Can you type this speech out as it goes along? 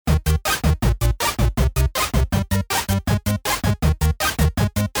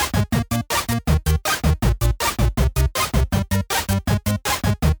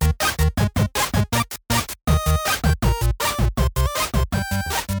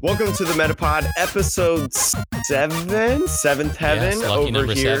Welcome to the Metapod, episode 7, Seventh Heaven, yes, lucky over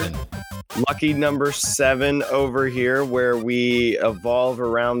number here. 7. Lucky number 7 over here, where we evolve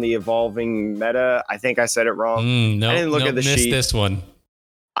around the evolving meta. I think I said it wrong. No, I didn't look at the missed sheet. this one.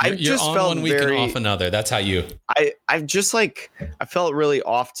 You're just on felt one week and off another. That's how you. I felt really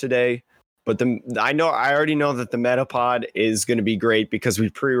off today. But I already know that the Metapod is going to be great because we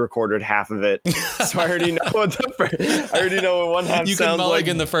pre-recorded half of it, so I already know what one half you sounds can like.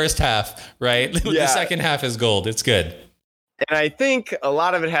 mulligan the first half, right? Yeah. The second half is gold. It's good. And I think a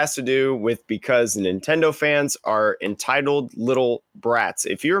lot of it has to do with because Nintendo fans are entitled little brats.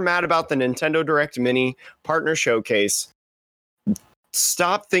 If you're mad about the Nintendo Direct Mini Partner Showcase,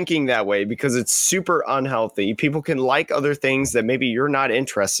 stop thinking that way because it's super unhealthy. People can like other things that maybe you're not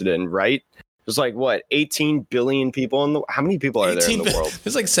interested in, right? There's like, 18 billion people in the... How many people are there in the world?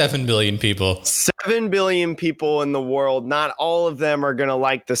 There's like 7 billion people. 7 billion people in the world. Not all of them are going to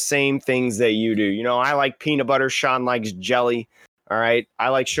like the same things that you do. You know, I like peanut butter. Sean likes jelly. All right. I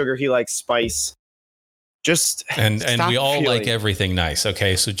like sugar. He likes spice. Just And we all like everything nice.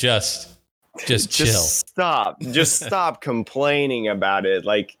 Okay. So just chill. Stop complaining about it.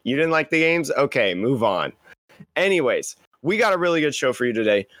 Like, you didn't like the games? Okay, move on. Anyways, we got a really good show for you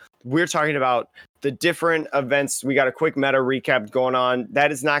today. We're talking about the different events. We got a quick meta recap going on.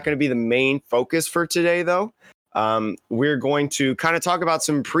 That is not going to be the main focus for today, though. We're going to kind of talk about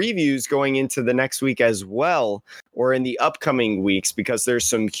some previews going into the next week as well, or in the upcoming weeks, because there's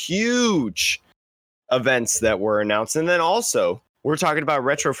some huge events that were announced. And then also, we're talking about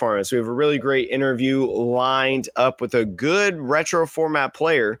retro formats. We have a really great interview lined up with a good retro format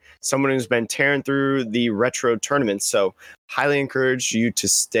player, someone who's been tearing through the retro tournaments. So highly encourage you to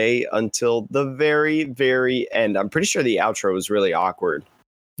stay until the very, very end. I'm pretty sure the outro was really awkward.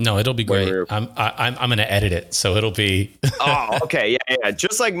 No, it'll be great. I'm going to edit it, so it'll be. Oh, okay, yeah.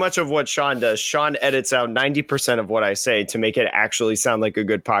 Just like much of what Sean does, Sean edits out 90% of what I say to make it actually sound like a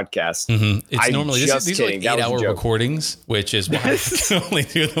good podcast. Mm-hmm. It's normally these are like 8-hour recordings, which is why I can only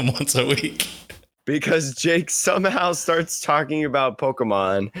do them once a week. Because Jake somehow starts talking about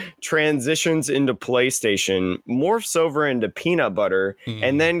Pokemon, transitions into PlayStation, morphs over into peanut butter,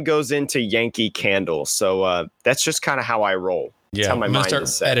 and then goes into Yankee Candle. So that's just kind of how I roll. Yeah, I'm going to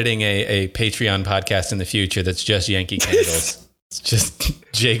start editing a Patreon podcast in the future that's just Yankee Candles. It's just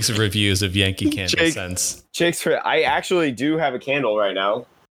Jake's reviews of Yankee Candle scents. I actually do have a candle right now.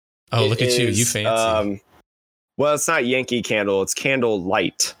 Oh, look at you. You fancy. Well, it's not Yankee Candle. It's Candle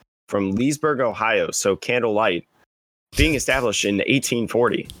Light from Leesburg, Ohio. So Candle Light being established in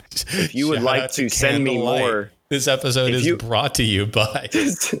 1840. If you would like to send me more... This episode is brought to you by...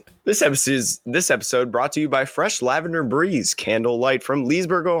 This episode brought to you by Fresh Lavender Breeze Candle Light from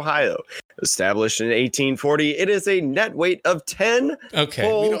Leesburg, Ohio. Established in 1840, it is a net weight of 10 we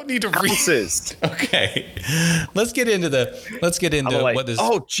don't need to ounces. Okay, let's get into what this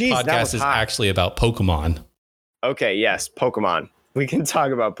podcast is actually about. Pokemon. Okay, yes, Pokemon. We can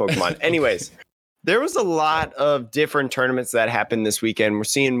talk about Pokemon. Anyways, there was a lot of different tournaments that happened this weekend. We're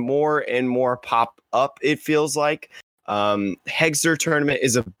seeing more and more pop up, it feels like. Hegster tournament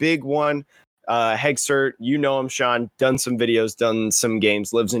is a big one. Hegster, you know him, Sean, done some videos, done some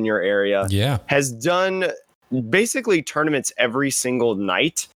games, lives in your area. Yeah. Has done basically tournaments every single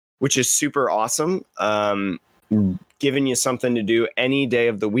night, which is super awesome. Giving you something to do any day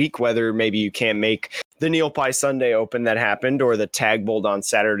of the week, whether maybe you can't make the Neil Pye Sunday Open that happened or the Tag Bold on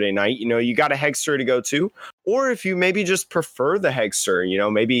Saturday night. You know, you got a Hegster to go to. Or if you maybe just prefer the Hegster, you know,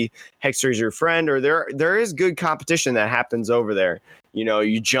 maybe Hegster is your friend, or there is good competition that happens over there. You know,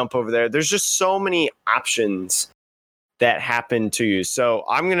 you jump over there. There's just so many options that happen to you. So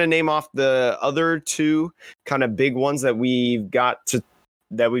I'm going to name off the other two kind of big ones that we've got the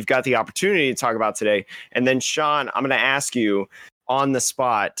opportunity to talk about today. And then Sean, I'm going to ask you on the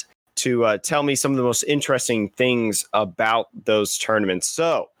spot to tell me some of the most interesting things about those tournaments.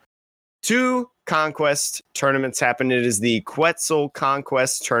 So 2 Conquest tournaments happened. It is the Quetzal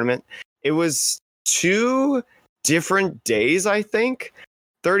Conquest tournament. It was 2 different days, I think.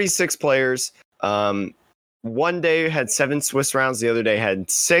 36 players. One day had 7 Swiss rounds. The other day had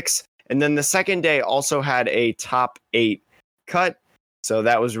 6. And then the second day also had a top 8 cut. So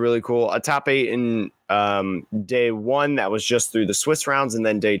that was really cool. A top 8 in day 1 that was just through the Swiss rounds. And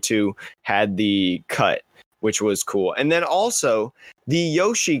then day 2 had the cut, which was cool. And then also the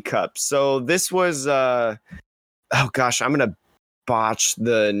Yoshi Cup. So this was, I'm going to botch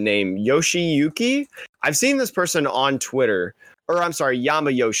the name. Yoshiyuki? I've seen this person on Twitter. Or I'm sorry,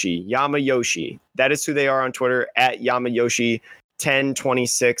 Yamayoshi. That is who they are on Twitter, at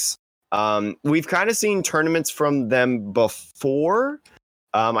Yamayoshi1026. We've kind of seen tournaments from them before.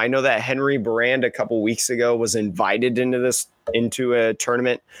 I know that Henry Brand a couple weeks ago was invited into a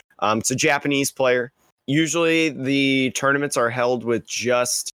tournament. It's a Japanese player. Usually the tournaments are held with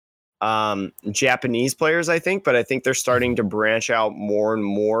just Japanese players, I think, but I think they're starting to branch out more and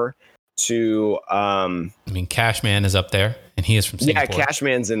more to Cashman is up there and he is from Singapore. Yeah,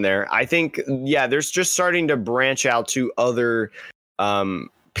 Cashman's in there. I think there's just starting to branch out to other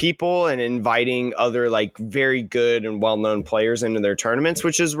people and inviting other like very good and well-known players into their tournaments,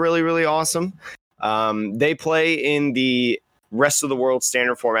 which is really, really awesome. They play in the rest of the world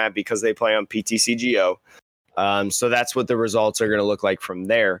standard format because they play on PTCGO. So that's what the results are going to look like from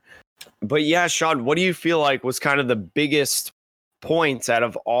there. But yeah, Sean, what do you feel like was kind of the biggest points out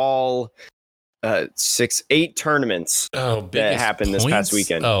of all 8 tournaments that happened this past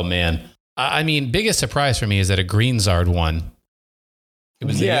weekend? Oh man. I mean, biggest surprise for me is that a Greenzard won. It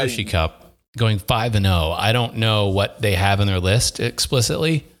was the Yoshi Cup going 5-0. I don't know what they have on their list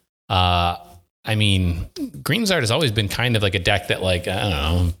explicitly. I mean, Greenzard has always been kind of like a deck that, like, I don't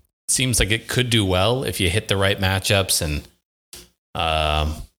know, seems like it could do well if you hit the right matchups and,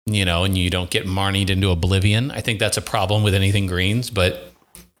 and you don't get Marnied into oblivion. I think that's a problem with anything greens, but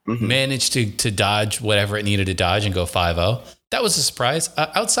managed to dodge whatever it needed to dodge and go 5-0. That was a surprise.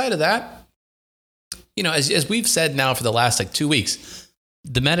 Outside of that, as we've said now for the last like 2 weeks,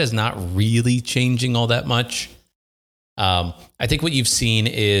 the meta is not really changing all that much. I think what you've seen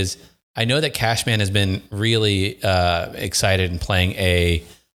is, I know that Cashman has been really excited in playing a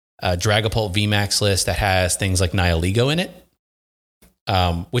Dragapult VMAX list that has things like Nihilego in it,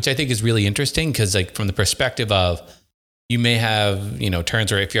 which I think is really interesting because, like, from the perspective of, you may have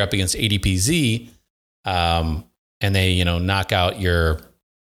turns where if you're up against ADPZ and they knock out your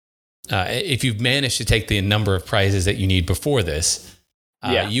if you've managed to take the number of prizes that you need before this,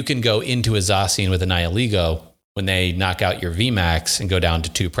 you can go into a Zacian with a Nihilego when they knock out your VMAX and go down to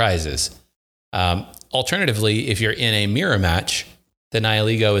 2 prizes. Alternatively, if you're in a mirror match, the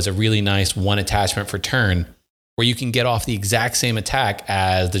Nihilego is a really nice 1 attachment for turn where you can get off the exact same attack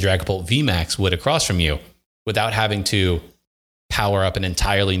as the Dragapult VMAX would across from you without having to power up an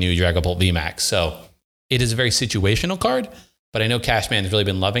entirely new Dragapult VMAX. So it is a very situational card, but I know Cashman has really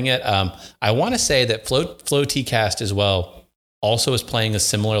been loving it. I want to say that Flow TCast as well also is playing a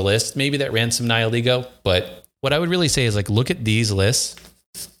similar list, maybe that ran some Nihilego. But what I would really say is, like, look at these lists,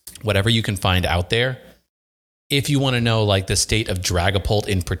 whatever you can find out there. If you want to know, like, the state of Dragapult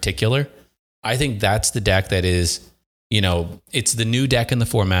in particular, I think that's the deck that is, it's the new deck in the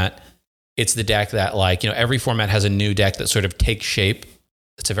format. It's the deck that, like, every format has a new deck that sort of takes shape.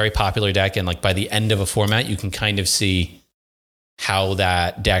 It's a very popular deck. And, like, by the end of a format, you can kind of see how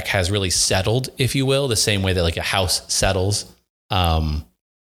that deck has really settled, if you will, the same way that, like, a house settles.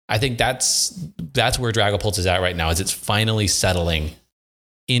 I think that's where Dragapult is at right now, is it's finally settling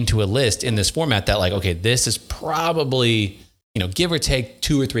into a list in this format that, like, okay, this is probably, give or take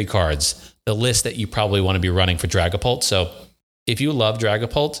 2 or 3 cards, the list that you probably want to be running for Dragapult. So if you love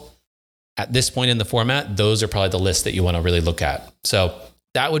Dragapult at this point in the format, those are probably the lists that you want to really look at. So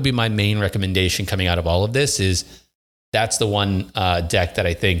that would be my main recommendation coming out of all of this, is that's the one deck that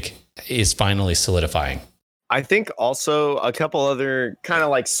I think is finally solidifying. I think also a couple other kind of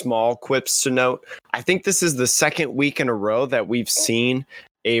like small quips to note. I think this is the second week in a row that we've seen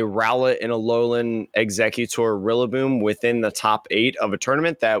a Rowlet and a Alolan Executor Rillaboom within the top 8 of a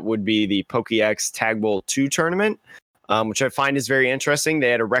tournament. That would be the Pokédex Tag Bowl 2 tournament, which I find is very interesting. They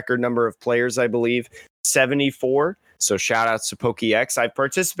had a record number of players, I believe, 74. So shout outs to Pokédex. I've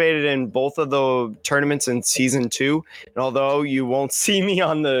participated in both of the tournaments in season 2. And although you won't see me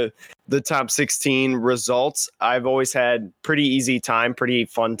on the top 16 results, I've always had pretty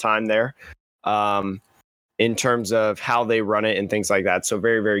fun time there in terms of how they run it and things like that. So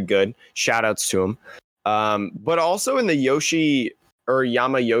very, very good. Shout outs to them. But also in the Yoshi or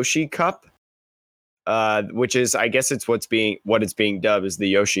Yamayoshi Cup, which is, I guess it's what it's being dubbed as the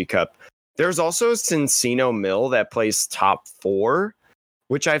Yoshi Cup. There's also Cincino Mill that plays top 4,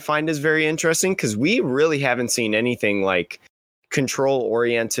 which I find is very interesting because we really haven't seen anything like control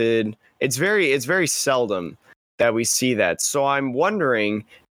oriented. It's very seldom that we see that. So I'm wondering,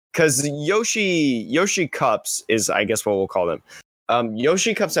 because Yoshi Cups is, I guess, what we'll call them.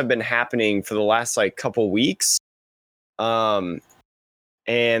 Yoshi Cups have been happening for the last like couple weeks. And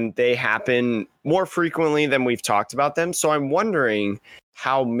they happen more frequently than we've talked about them. So I'm wondering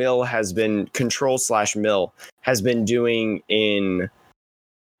how Control/Mill has been doing in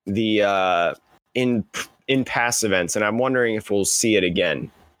the in past events, and I'm wondering if we'll see it again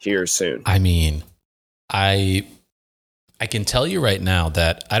here soon. I mean, I can tell you right now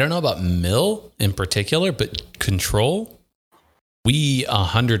that I don't know about Mill in particular, but Control, we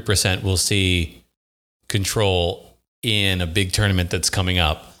 100% will see Control in a big tournament that's coming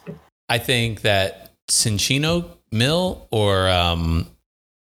up. I think that Cinccino Mill or,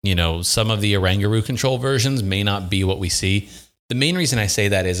 some of the Oranguru Control versions may not be what we see. The main reason I say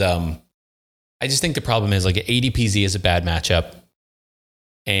that is I just think the problem is like ADPZ is a bad matchup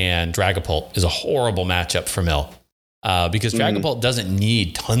and Dragapult is a horrible matchup for Mill. Because Dragapult doesn't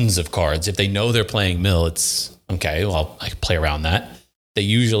need tons of cards. If they know they're playing Mill, it's okay, well, I can play around that. They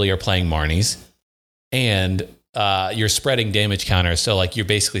usually are playing Marnies. And you're spreading damage counters. So like you're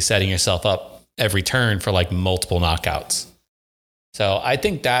basically setting yourself up every turn for like multiple knockouts. So I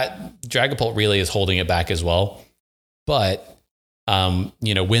think that Dragapult really is holding it back as well. But,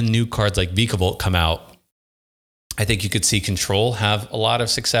 when new cards like Vikavolt come out, I think you could see Control have a lot of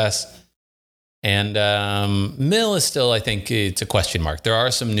success. And Mill is still, I think it's a question mark. There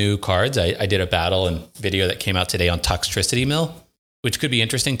are some new cards. I did a battle and video that came out today on Toxtricity Mill, which could be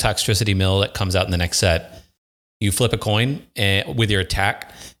interesting. Toxtricity Mill that comes out in the next set. You flip a coin with your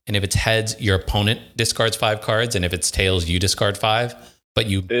attack. And if it's heads, your opponent discards 5 cards. And if it's tails, you discard 5. But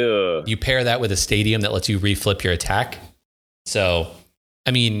you pair that with a stadium that lets you reflip your attack. So,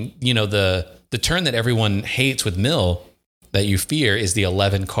 I mean, the turn that everyone hates with Mill that you fear is the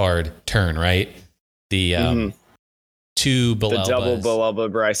 11 card turn, right? The 2 Belelbas, the double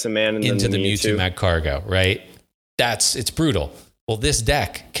Belelba Bryson Man and into then the Mewtwo Magcargo, right? It's brutal. Well, this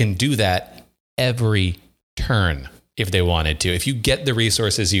deck can do that every turn if they wanted to. If you get the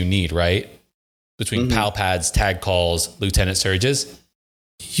resources you need, right? Between Pal Pads, Tag Calls, Lieutenant Surges,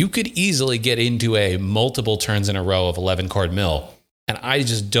 you could easily get into a multiple turns in a row of 11 card Mill. And I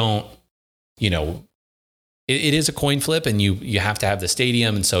just don't, it is a coin flip and you have to have the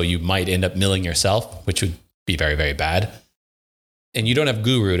stadium. And so you might end up milling yourself, which would be very, very bad. And you don't have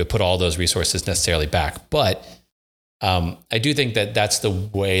Guru to put all those resources necessarily back. But I do think that that's the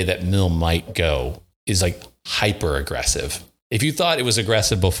way that Mill might go, is like hyper aggressive. If you thought it was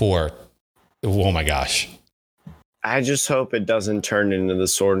aggressive before, oh my gosh. I just hope it doesn't turn into the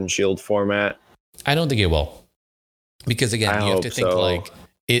Sword and Shield format. I don't think it will. Because again, you have to think like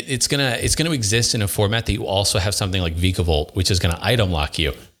it's gonna exist in a format that you also have something like Vikavolt, which is gonna item lock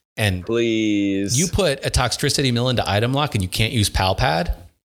you. And please, you put a Toxtricity Mill into item lock and you can't use Pal Pad,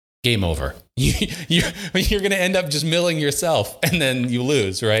 game over. You're gonna end up just milling yourself and then you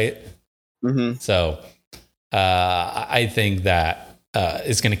lose, right? So I think that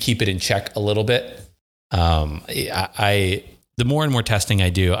is gonna keep it in check a little bit. The more and more testing I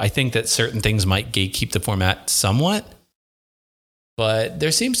do, I think that certain things might gatekeep the format somewhat, but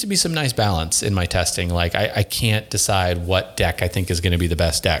there seems to be some nice balance in my testing. Like I can't decide what deck I think is going to be the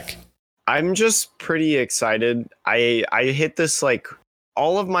best deck. I'm just pretty excited. I hit this, like,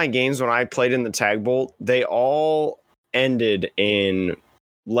 all of my games when I played in the Tag Bolt, they all ended in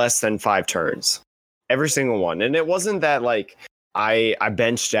less than 5 turns. Every single one. And it wasn't that like I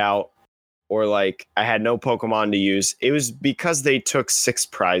benched out or like I had no Pokemon to use. It was because they took 6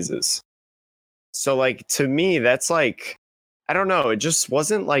 prizes. So like, to me, that's like, I don't know. It just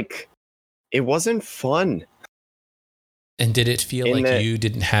wasn't like, it wasn't fun. And did it feel like you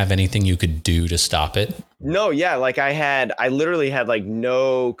didn't have anything you could do to stop it? No, yeah. Like I literally had like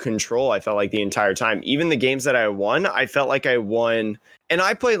no control. I felt like the entire time, even the games that I won, I felt like I won. And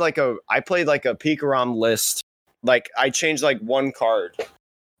I played like a Pikarom list. Like I changed like 1 card,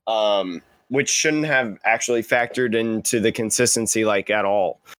 which shouldn't have actually factored into the consistency like at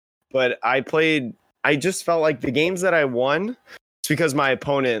all. But I just felt like the games that I won, it's because my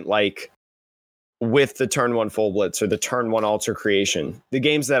opponent, like, with the turn 1 full blitz or the turn 1 alter creation. The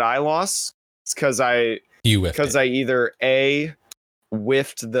games that I lost, it's because I either A,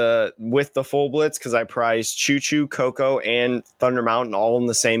 whiffed the full blitz because I prized Choo Choo, Coco, and Thunder Mountain all in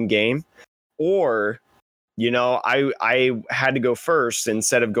the same game, or I had to go first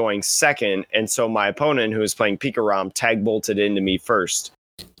instead of going second, and so my opponent, who was playing Pikarom, tag bolted into me first.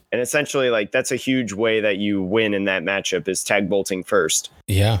 And essentially, like, that's a huge way that you win in that matchup, is tag bolting first.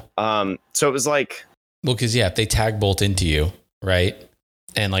 Yeah. So it was like, well, because if they tag bolt into you, right?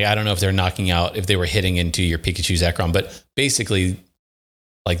 And like, I don't know if they're knocking out, if they were hitting into your Pikachu Zekrom, but basically,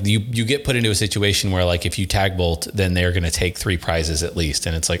 like, you get put into a situation where, like, if you tag bolt, then they're going to take 3 prizes at least,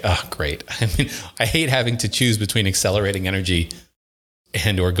 and it's like, oh, great. I mean, I hate having to choose between accelerating energy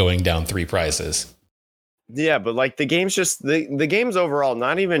and or going down 3 prizes. Yeah, but like the game's just the game's overall,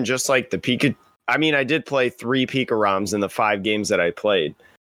 not even just like the Pika. I mean, I did play 3 Pikaroms in the 5 games that I played,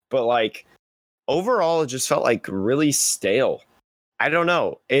 but like overall, it just felt like really stale. I don't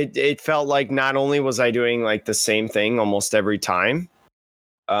know. It felt like not only was I doing like the same thing almost every time,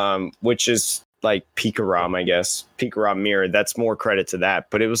 which is like Pikarom, I guess. Pikarom Mirror. That's more credit to that.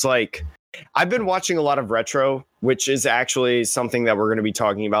 But it was like, I've been watching a lot of retro, which is actually something that we're going to be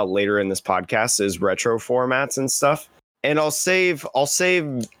talking about later in this podcast, is retro formats and stuff. And I'll save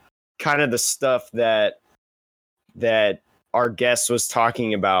kind of the stuff that our guest was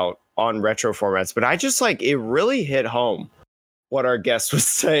talking about on retro formats. But I just like, it really hit home what our guest was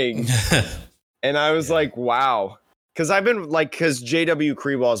saying. And I was like, wow. Because JW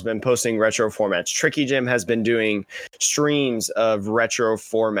Creeball has been posting retro formats. Tricky Jim has been doing streams of retro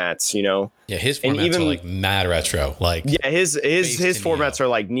formats, you know? Yeah, his formats are like mad retro. Like, yeah, his formats are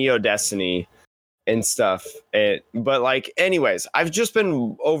like Neo Destiny and stuff. But like, anyways, I've just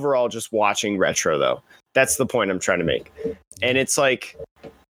been overall just watching retro though. That's the point I'm trying to make. And it's like,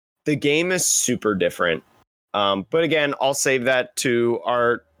 the game is super different. But again, I'll save that to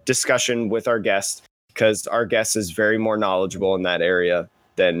our discussion with our guest, because our guest is very more knowledgeable in that area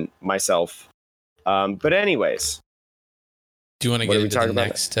than myself. But anyways, do you want to get into the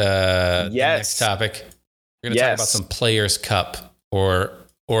next topic? We're going to talk about some Players Cup, or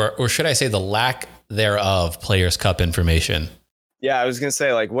should I say the lack thereof Players Cup information. Yeah, I was going to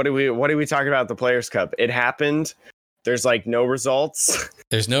say, like, what are we talking about the Players Cup? It happened. There's like no results.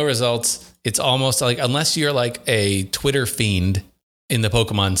 There's no results. It's almost like, unless you're like a Twitter fiend in the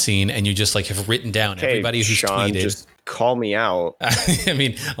Pokemon scene and you just like have written down everybody who's Sean, tweeted. Just call me out. I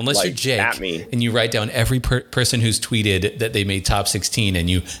mean, unless like, you're Jake and you write down every person who's tweeted that they made top 16 and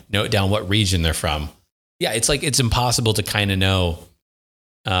you note down what region they're from. Yeah, it's like, it's impossible to kind of know,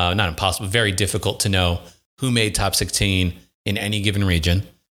 not impossible, very difficult to know who made top 16 in any given region.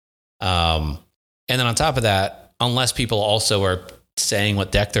 And then on top of that, unless people also are saying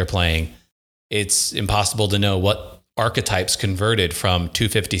what deck they're playing, it's impossible to know what archetypes converted from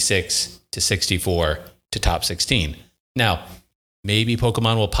 256 to 64 to top 16. Now, maybe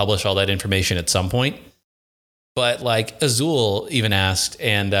Pokemon will publish all that information at some point, but like Azul even asked,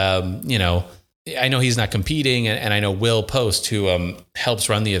 and I know he's not competing, and I know Will Post, who helps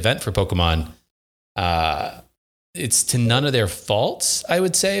run the event for Pokemon, it's to none of their faults, I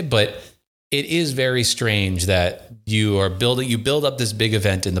would say, but it is very strange that you build up this big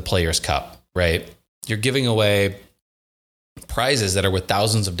event in the Players Cup, right? You're giving away prizes that are worth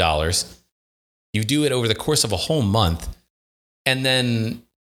thousands of dollars. You do it over the course of a whole month, and then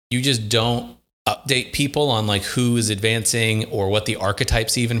you just don't update people on like who is advancing or what the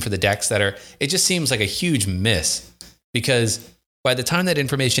archetypes even for the decks that are. It just seems like a huge miss, because by the time that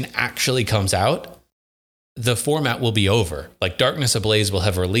information actually comes out, the format will be over. Like Darkness Ablaze will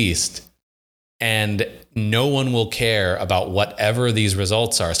have released, and no one will care about whatever these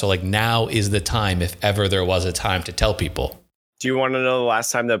results are. So like, now is the time, if ever there was a time, to tell people. Do you want to know the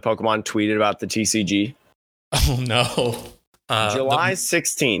last time that Pokemon tweeted about the TCG? Oh no. July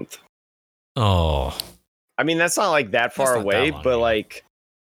 16th. Oh. I mean, that's not like that far away, but like,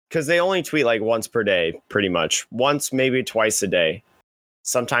 because they only tweet like once per day, pretty much. Once, maybe twice a day.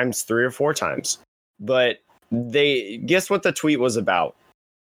 Sometimes 3 or 4 times. But guess what the tweet was about?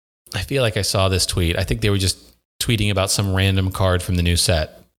 I feel like I saw this tweet. I think they were just tweeting about some random card from the new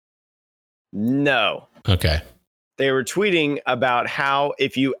set. No. Okay. They were tweeting about how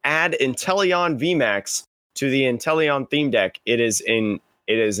if you add Inteleon VMAX to the Inteleon theme deck, it is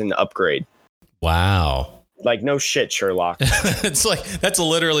an upgrade. Wow. Like, no shit, Sherlock. It's like, that's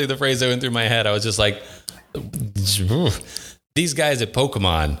literally the phrase that went through my head. I was just like, these guys at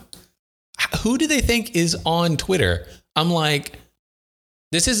Pokemon, who do they think is on Twitter? I'm like,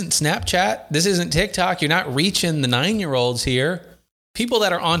 this isn't Snapchat. This isn't TikTok. You're not reaching the 9-year-olds here. People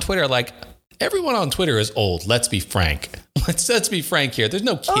that are on Twitter are like, everyone on Twitter is old. Let's be frank. Let's be frank here. There's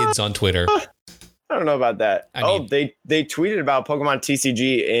no kids on Twitter. I don't know about that. They tweeted about Pokemon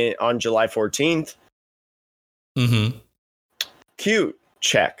TCG on July 14th. Mm-hmm. Cute,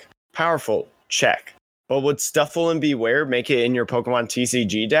 check. Powerful, check. But would Stuffle and Beware make it in your Pokemon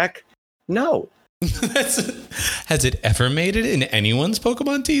TCG deck? No. Has it ever made it in anyone's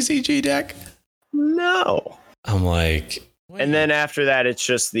Pokemon TCG deck? No. I'm like, wait. And then after that, it's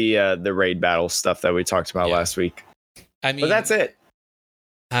just the raid battle stuff that we talked about last week. I mean, but that's it.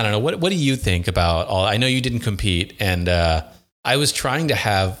 I don't know. What do you think about all? I know you didn't compete, and I was trying to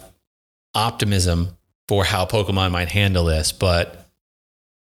have optimism for how Pokemon might handle this, but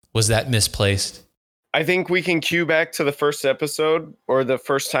was that misplaced? I think we can cue back to the first episode, or the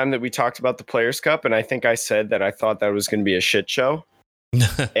first time that we talked about the Players Cup, and I think I said that I thought that was going to be a shit show.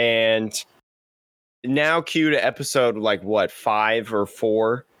 And now cue to episode like what, 5 or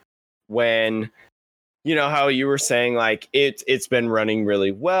 4, when you know how you were saying like it's been running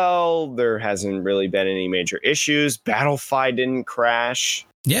really well. There hasn't really been any major issues. Battlefy didn't crash.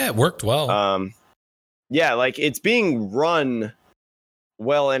 Yeah, it worked well. Yeah, like it's being run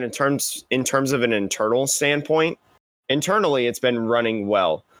well, and in terms of an internal standpoint, internally it's been running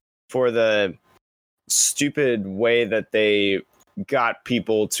well for the stupid way that they got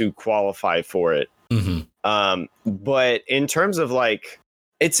people to qualify for it. But in terms of like,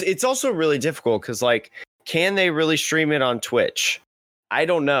 it's also really difficult because like, can they really stream it on Twitch? I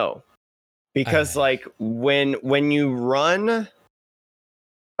don't know, because like when you run,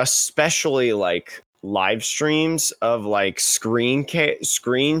 especially like live streams of like screen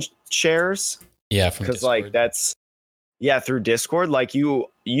shares, because like that's through Discord, like you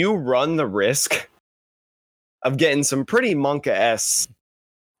run the risk of getting some pretty Monka-esque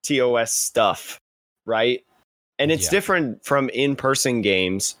TOS stuff, right? And it's different from in-person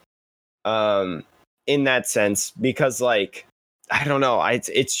games in that sense, because like, I don't know,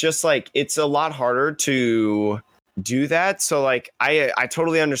 it's just like, it's a lot harder to do that. So like, I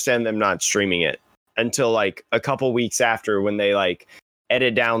totally understand them not streaming it until like a couple weeks after, when they like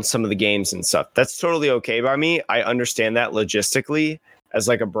edit down some of the games and stuff. That's totally okay by me. I understand that logistically as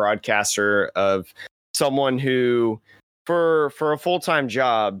like a broadcaster of someone who for a full-time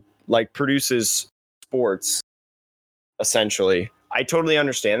job like produces sports essentially. I totally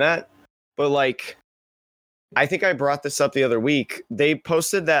understand that. But like, I think I brought this up the other week. They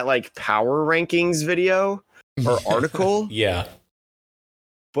posted that like power rankings video or article. Yeah.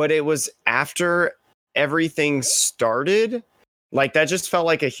 But it was after everything started. Like, that just felt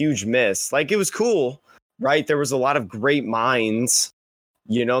like a huge miss. Like, it was cool, right? There was a lot of great minds,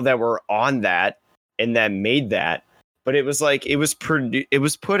 you know, that were on that and that made that. But it was like, it was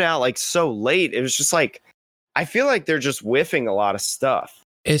put out like so late. It was just like, I feel like they're just whiffing a lot of stuff.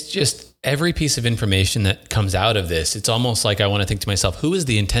 It's just every piece of information that comes out of this. It's almost like I want to think to myself, who is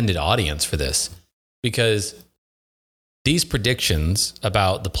the intended audience for this? Because these predictions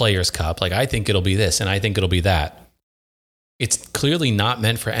about the Players' Cup, like I think it'll be this and I think it'll be that. It's clearly not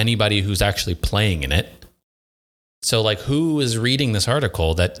meant for anybody who's actually playing in it. So like, who is reading this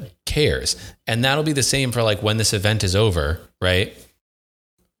article that cares? And that'll be the same for like when this event is over, right?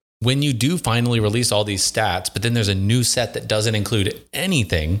 When you do finally release all these stats, but then there's a new set that doesn't include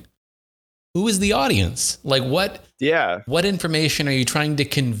anything, who is the audience? Like what information are you trying to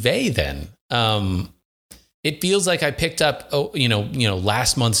convey then? It feels like I picked up,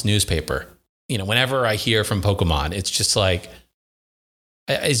 last month's newspaper. You know, whenever I hear from Pokemon, it's just like,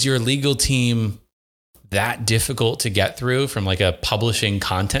 is your legal team that difficult to get through from like a publishing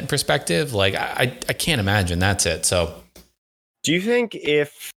content perspective? Like I can't imagine that's it. So do you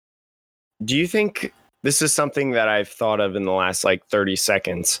think this is something that I've thought of in the last like 30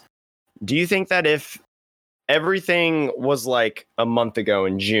 seconds? Do you think that if everything was like a month ago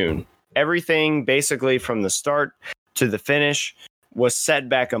in June, everything basically from the start to the finish was set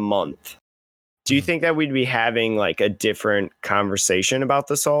back a month, do you think that we'd be having like a different conversation about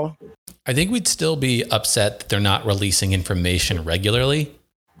this all? I think we'd still be upset that they're not releasing information regularly.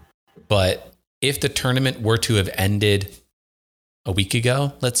 But if the tournament were to have ended a week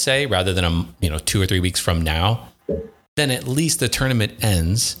ago, let's say, rather than 2 or 3 weeks from now, then at least the tournament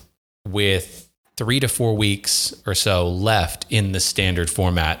ends with 3 to 4 weeks or so left in the standard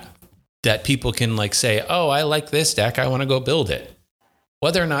format that people can like say, oh, I like this deck, I want to go build it.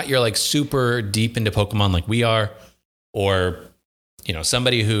 Whether or not you're like super deep into Pokemon like we are, or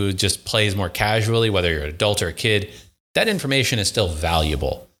somebody who just plays more casually, whether you're an adult or a kid, that information is still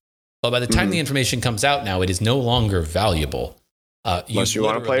valuable. But by the time the information comes out now, it is no longer valuable. Unless you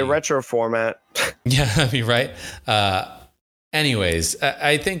want to play a retro format. Yeah, I mean, right. Anyways,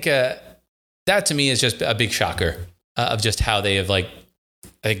 I think that to me is just a big shocker of just how they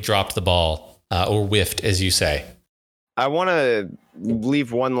have dropped the ball or whiffed, as you say. I want to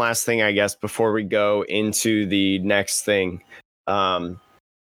leave one last thing, I guess, before we go into the next thing.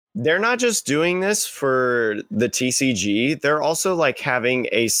 They're not just doing this for the TCG. They're also like having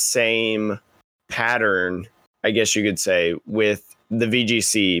a same pattern, I guess you could say, with the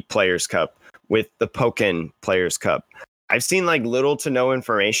VGC Players' Cup, with the Pokken Players' Cup. I've seen like little to no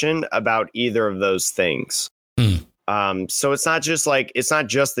information about either of those things. So it's not just the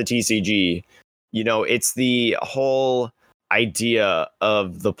TCG, it's the whole idea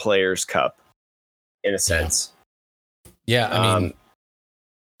of the Players' Cup in a sense. Yeah. I mean,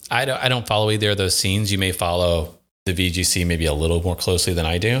 I don't follow either of those scenes. You may follow the VGC maybe a little more closely than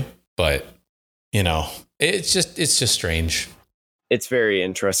I do, but it's just strange. It's very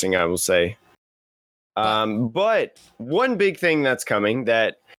interesting, I will say. But one big thing that's coming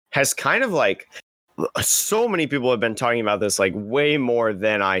that has kind of like, so many people have been talking about this like way more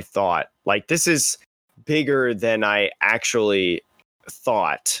than I thought. Like, this is bigger than I actually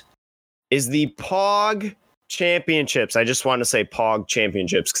thought is the POG Championships. I just want to say POG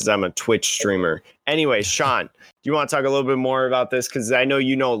Championships because I'm a Twitch streamer. Anyway, Sean, do you want to talk a little bit more about this? Because I know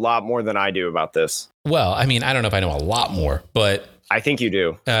you know a lot more than I do about this. Well, I mean, I don't know if I know a lot more, but I think you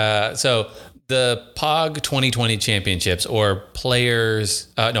do. So the POG 2020 Championships, or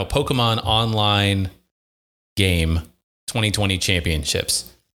Pokemon Online Game 2020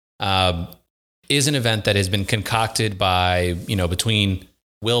 Championships, is an event that has been concocted by, between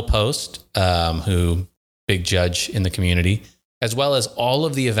Will Post, who big judge in the community, as well as all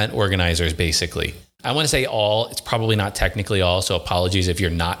of the event organizers, basically. I want to say all, it's probably not technically all, so apologies if you're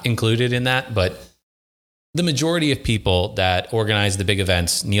not included in that, but the majority of people that organize the big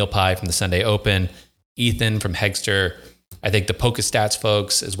events, Neil Pye from the Sunday Open, Ethan from Hegster, I think the PokeStats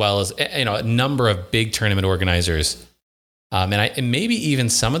folks, as well as a number of big tournament organizers, and maybe even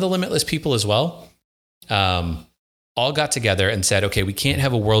some of the Limitless people as well, all got together and said, okay, we can't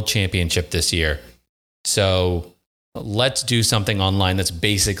have a world championship this year, so let's do something online that's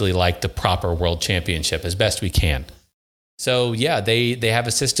basically like the proper world championship as best we can. So yeah, they have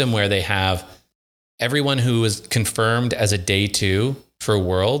a system where they have everyone who was confirmed as a day 2 for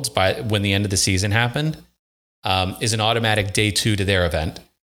Worlds when the end of the season happened is an automatic day 2 to their event.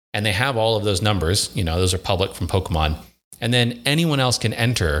 And they have all of those numbers, those are public from Pokemon. And then anyone else can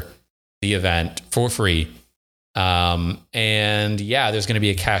enter the event for free. And yeah, there's going to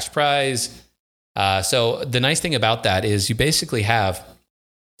be a cash prize. So the nice thing about that is you basically have,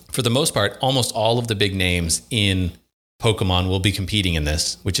 for the most part, almost all of the big names in Pokemon will be competing in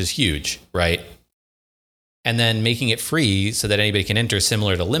this, which is huge, right? And then making it free so that anybody can enter,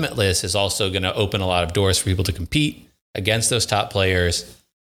 similar to Limitless, is also going to open a lot of doors for people to compete against those top players.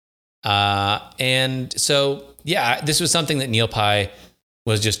 And so, yeah, this was something that Neil Pye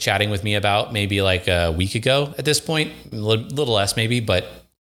was just chatting with me about maybe like a week ago at this point, a little less maybe,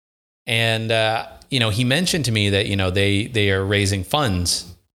 he mentioned to me that, they are raising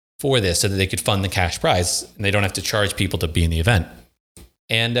funds for this so that they could fund the cash prize and they don't have to charge people to be in the event.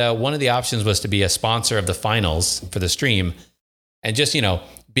 And one of the options was to be a sponsor of the finals for the stream. And just,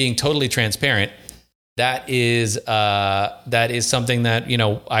 being totally transparent, that is something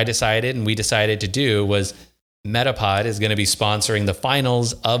that, I decided and we decided to do was Metapod is going to be sponsoring the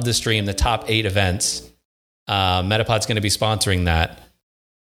finals of the stream, the top 8 events. Metapod's going to be sponsoring that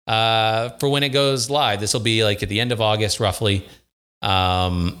for when it goes live. This will be like at the end of August, roughly.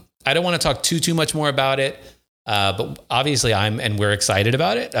 I don't want to talk too much more about it. But obviously we're excited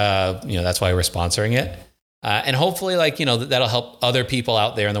about it. That's why we're sponsoring it. And hopefully that'll help other people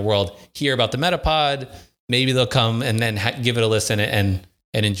out there in the world hear about the Metapod. Maybe they'll come and then give it a listen and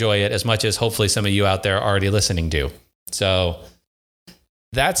enjoy it as much as hopefully some of you out there are already listening do. So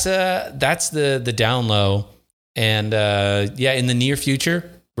that's the down low. And in the near future,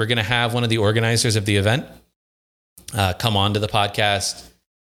 we're going to have one of the organizers of the event come on to the podcast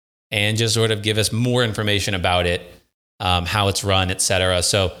and just sort of give us more information about it, how it's run, etc.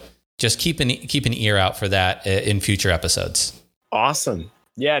 So just keep an ear out for that in future episodes. Awesome.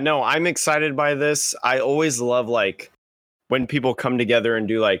 Yeah, no, I'm excited by this. I always love when people come together and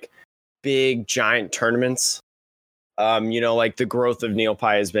do big giant tournaments. The growth of Neil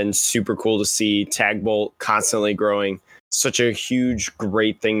Pye has been super cool to see. Tag Bolt constantly growing. Such a huge,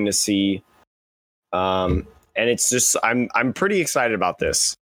 great thing to see. And it's just, I'm pretty excited about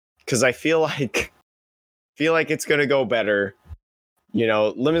this. Because I feel like it's going to go better.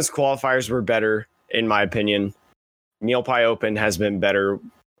 Limits qualifiers were better, in my opinion. Neil Pye Open has been better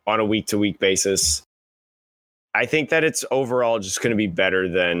on a week-to-week basis. I think that it's overall just going to be better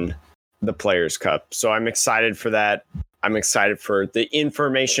than the Players' Cup. So I'm excited for that. I'm excited for the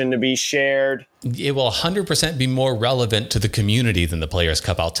information to be shared. It will 100% be more relevant to the community than the Players'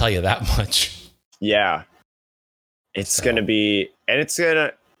 Cup. I'll tell you that much. Yeah. It's going to be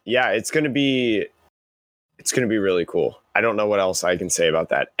really cool. I don't know what else I can say about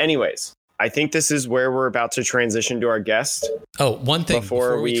that. Anyways, I think this is where we're about to transition to our guest. Oh, one thing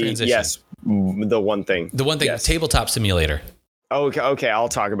before we transition. Yes, the one thing. Yes. Tabletop Simulator. Okay, I'll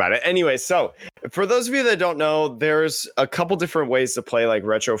talk about it. Anyway, so for those of you that don't know, there's a couple different ways to play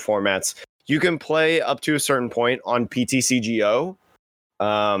retro formats. You can play up to a certain point on PTCGO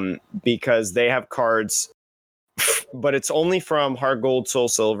because they have cards, but it's only from Heart Gold, Soul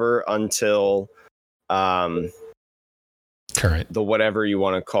Silver until current, the whatever you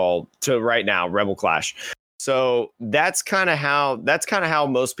want to call to right now, Rebel Clash. So that's kind of how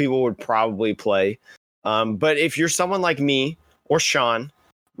most people would probably play. But if you're someone like me or Sean,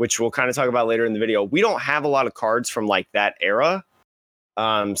 which we'll kind of talk about later in the video, we don't have a lot of cards from that era.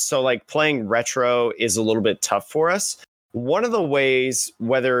 So playing retro is a little bit tough for us. one of the ways,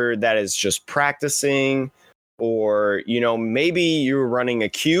 whether that is just practicing or, maybe you're running a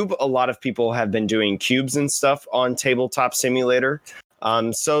cube. A lot of people have been doing cubes and stuff on Tabletop Simulator.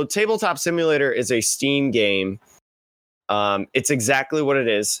 So Tabletop Simulator is a Steam game. It's exactly what it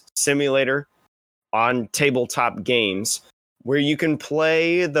is. Simulator on tabletop games where you can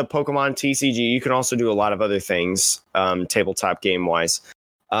play the Pokemon TCG. You can also do a lot of other things, tabletop game wise.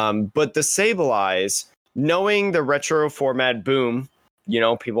 But the Sableye, knowing the retro format boom,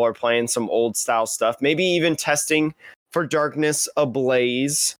 people are playing some old style stuff, maybe even testing for Darkness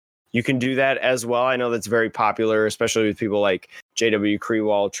Ablaze. You can do that as well. I know that's very popular, especially with people like JW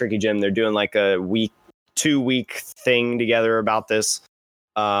Creewall, Tricky Jim. They're doing like a 2-week thing together about this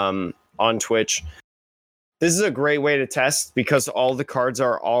on Twitch. This is a great way to test because all the cards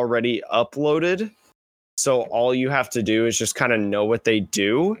are already uploaded. So all you have to do is just kind of know what they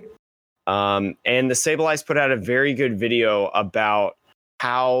do. And the Sableye put out a very good video about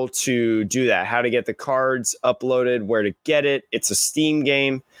how to do that, how to get the cards uploaded, where to get it. It's a Steam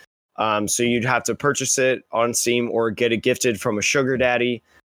game. So you'd have to purchase it on Steam or get it gifted from a sugar daddy.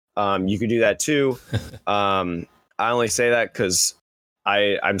 You could do that too. I only say that because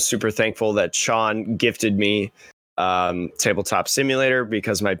I'm super thankful that Sean gifted me Tabletop Simulator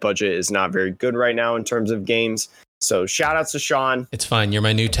because my budget is not very good right now in terms of games. So shout outs to Sean. It's fine. You're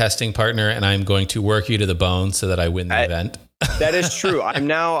my new testing partner, and I'm going to work you to the bone so that I win the event. That is true. I'm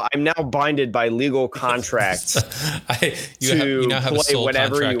now binded by legal contracts you now have a play sole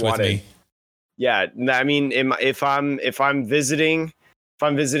whatever you contract with wanted. me. Yeah, I mean, if I'm visiting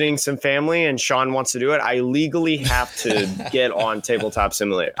some family and Sean wants to do it, I legally have to get on Tabletop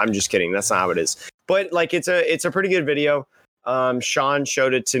Simulator. I'm just kidding. That's not how it is. But like, it's a pretty good video. Sean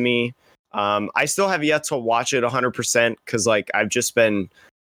showed it to me. I still have yet to watch it 100% because like I've just been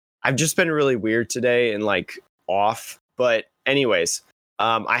really weird today and like off. But anyways,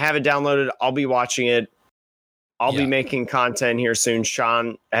 I have it downloaded. I'll be watching it. I'll be making content here soon.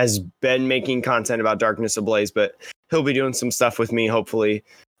 Sean has been making content about Darkness Ablaze, but he'll be doing some stuff with me, hopefully.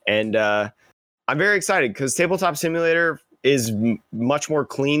 And I'm very excited because Tabletop Simulator is much more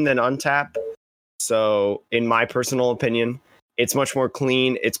clean than Untap. So in my personal opinion, it's much more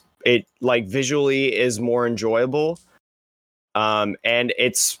clean. It like visually is more enjoyable. And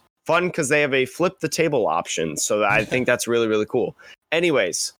it's fun because they have a flip the table option. So I think that's really, really cool.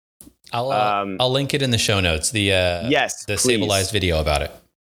 Anyways. I'll link it in the show notes. The Sableye video about it.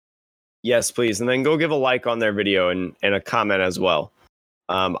 Yes, please. And then go give a like on their video and a comment as well.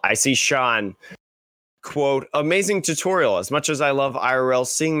 I see Sean, quote, amazing tutorial. As much as I love IRL,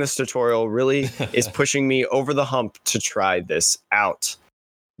 seeing this tutorial really is pushing me over the hump to try this out.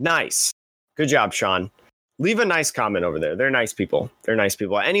 Nice. Good job, Sean. Leave a nice comment over there. They're nice people.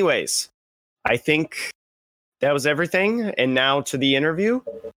 Anyways, I think that was everything. And now to the interview.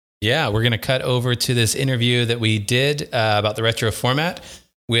 Yeah, we're going to cut over to this interview that we did about the retro format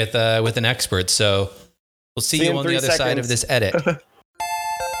with an expert. So we'll see you on the other side of this edit.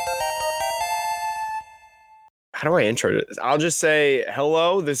 How do I intro this? I'll just say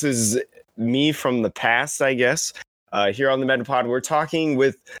hello. This is me from the past, I guess. Here on the Metapod, we're talking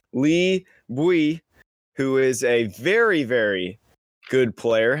with Lee Bui, who is a very, very good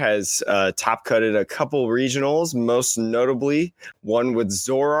player, has top cutted a couple regionals, most notably one with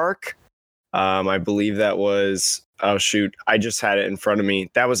Zoroark. I believe that was, oh shoot, I just had it in front of me.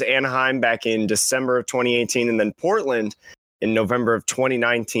 That was Anaheim back in December of 2018, and then Portland in November of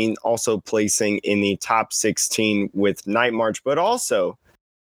 2019, also placing in the top 16 with Night March, but also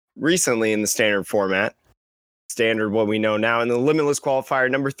recently in the standard format. Standard, what we know now in the Limitless qualifier,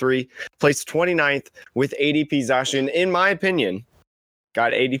 number 3, placed 29th with ADP Zacian. In my opinion,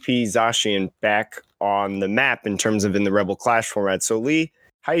 got ADP Zacian back on the map in terms of in the Rebel Clash format. So Lee,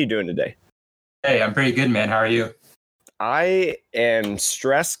 how are you doing today? Hey, I'm pretty good, man. How are you? I am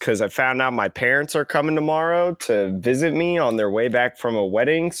stressed because I found out my parents are coming tomorrow to visit me on their way back from a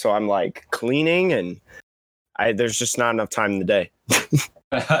wedding. So I'm like cleaning and there's just not enough time in the day.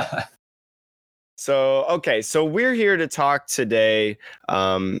 So we're here to talk today.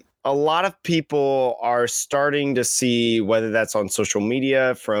 A lot of people are starting to see, whether that's on social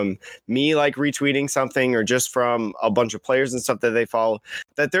media from me like retweeting something or just from a bunch of players and stuff that they follow,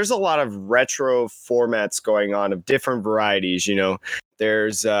 that there's a lot of retro formats going on of different varieties. You know,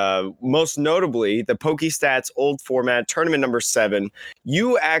 there's most notably the PokeStats old format tournament number 7.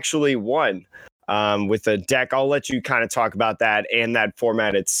 You actually won with a deck. I'll let you kind of talk about that and that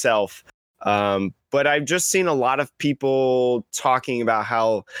format itself. But I've just seen a lot of people talking about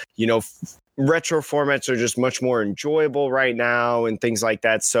how, you know, retro formats are just much more enjoyable right now and things like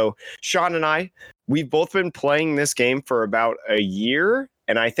that. So Sean and I, we've both been playing this game for about a year,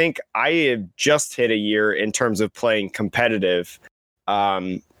 and I think I have just hit a year in terms of playing competitive.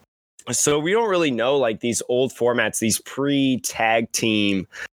 So we don't really know like these old formats, these pre-tag team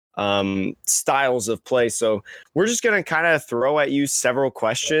styles of play. So we're just going to kind of throw at you several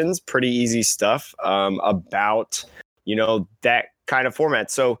questions, pretty easy stuff about, that kind of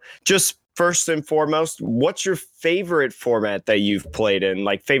format. So just first and foremost, what's your favorite format that you've played in,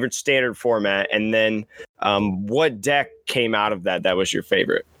 like favorite standard format? And then what deck came out of that was your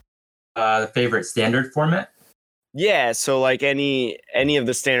favorite? The favorite standard format? Yeah, so like any of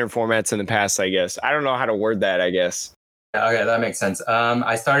the standard formats in the past, I guess. I don't know how to word that, I guess. Okay, that makes sense.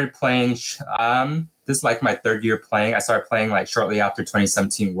 I started playing, this is like my third year playing. I started playing like shortly after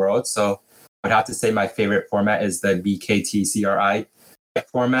 2017 World. So I would have to say my favorite format is the BKT CRI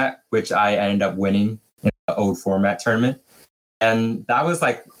format, which I ended up winning in the old format tournament. And that was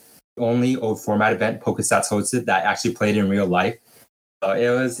like the only old format event PokeStats hosted that I actually played in real life. So it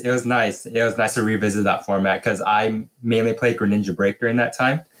was nice. It was nice to revisit that format because I mainly played Greninja Break during that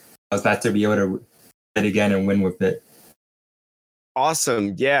time. It was nice to be able to play it again and win with it.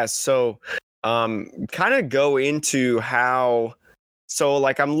 Awesome. Yeah. So kind of go into how. So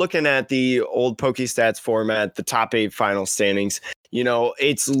like I'm looking at the old PokeStats format, the top 8 final standings.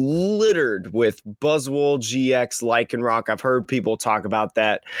 It's littered with Buzzwole GX, Lycanroc. I've heard people talk about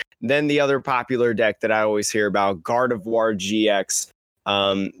that. Then the other popular deck that I always hear about, Gardevoir GX.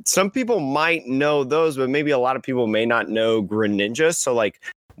 Some people might know those, but maybe a lot of people may not know Greninja. So like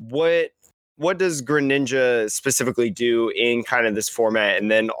what does Greninja specifically do in kind of this format? And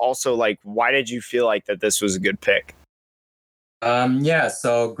then also like, why did you feel like that this was a good pick?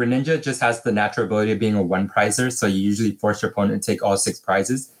 So Greninja just has the natural ability of being a one prizer. So you usually force your opponent to take all 6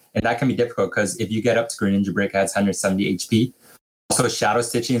 prizes. And that can be difficult because if you get up to Greninja Break, it has 170 HP. Also, Shadow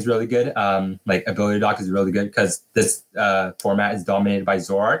Stitching is really good. Like Ability Lock is really good because this format is dominated by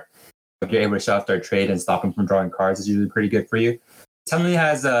Zoroark. If you're able to shut off their trade and stop them from drawing cards, it's usually pretty good for you. Temily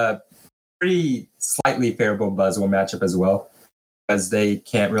has a pretty slightly favorable Buzzwole matchup as well because they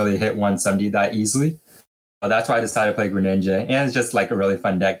can't really hit 170 that easily. So that's why I decided to play Greninja. And it's just like a really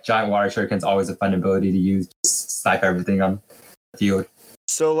fun deck. Giant Water Shuriken is always a fun ability to use. Just snipe everything on the field.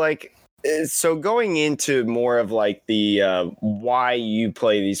 So going into more of like the why you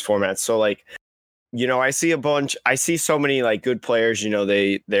play these formats. So like, I see so many like good players,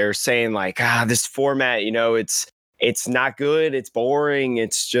 they're saying like, this format, it's not good. It's boring.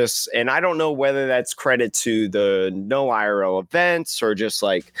 It's just, and I don't know whether that's credit to the no IRL events or just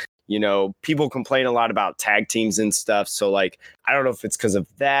like, people complain a lot about tag teams and stuff. So like, I don't know if it's because of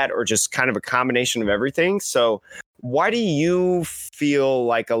that or just kind of a combination of everything. So why do you feel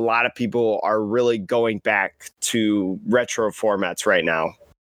like a lot of people are really going back to retro formats right now?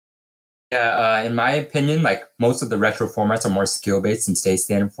 Yeah, in my opinion, like most of the retro formats are more skill-based than today's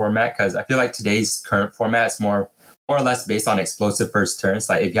standard format because I feel like today's current format is more or less based on explosive first turns.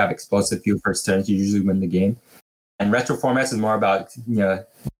 Like if you have explosive few first turns, you usually win the game. And retro formats is more about,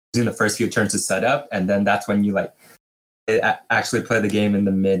 using the first few turns to set up, and then that's when you actually play the game in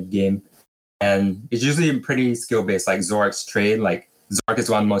the mid game. And it's usually pretty skill-based, like Zoroark's trade. Like Zoroark is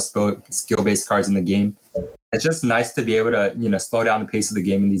one of the most skill-based cards in the game. It's just nice to be able to, slow down the pace of the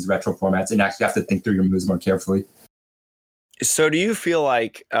game in these retro formats and actually have to think through your moves more carefully. So do you feel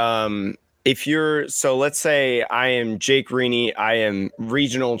like let's say I am Jake Rini, I am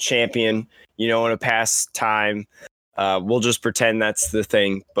regional champion, in a past time. We'll just pretend that's the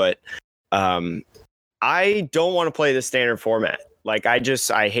thing, but I don't want to play the standard format. Like I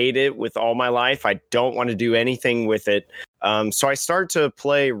hate it with all my life. I don't want to do anything with it. So I start to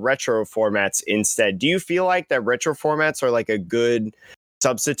play retro formats instead. Do you feel like that retro formats are like a good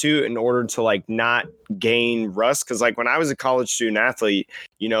substitute in order to like not gain rust? Because like when I was a college student athlete,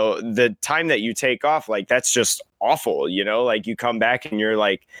 the time that you take off, like that's just awful. Like you come back and you're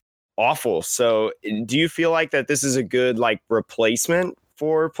like awful. So do you feel like that this is a good like replacement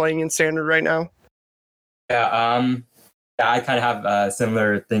for playing in standard right now? Yeah, I kind of have a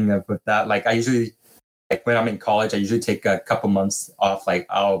similar thing with that. Like I usually, like when I'm in college, I usually take a couple months off. Like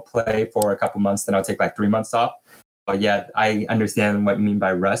I'll play for a couple months, then I'll take like 3 months off. But yeah, I understand what you mean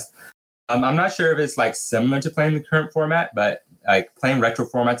by rust. I'm not sure if it's like similar to playing the current format, but like playing retro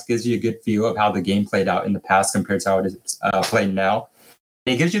formats gives you a good feel of how the game played out in the past compared to how it is played now.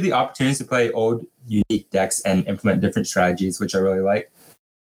 It gives you the opportunity to play old, unique decks and implement different strategies, which I really like.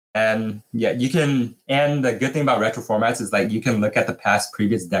 And yeah, you can, and the good thing about retro formats is like you can look at the past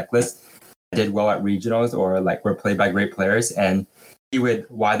previous deck lists that did well at regionals or like were played by great players and see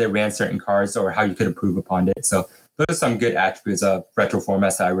why they ran certain cards or how you could improve upon it. So those are some good attributes of retro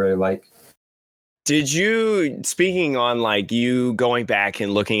formats that I really like. Did you, speaking on like you going back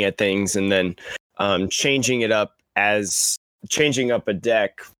and looking at things and then changing up a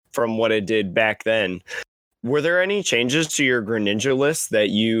deck from what it did back then, were there any changes to your Greninja list that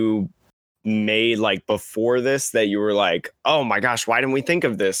you made like before this that you were like, oh my gosh, why didn't we think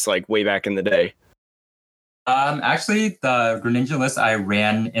of this like way back in the day? Actually, the Greninja list I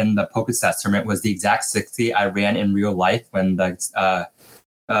ran in the PokeStats tournament was the exact 60 I ran in real life when the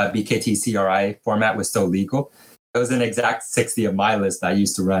BKT CRI format was still legal. It was an exact 60 of my list I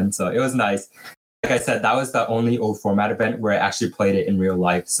used to run, so it was nice. Like I said, that was the only old format event where I actually played it in real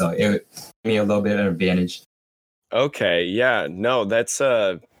life, so it gave me a little bit of an advantage. Okay, yeah, no, that's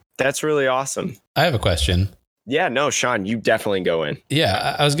really awesome. I have a question. Yeah, no, Sean, you definitely go in.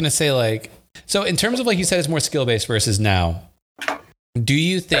 Yeah, I was going to say, like, so in terms of, like you said, it's more skill-based versus now. Do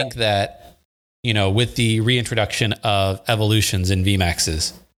you think that, you know, with the reintroduction of evolutions in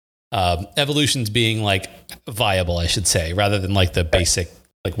VMAXs, evolutions being like viable, I should say, rather than like the basic,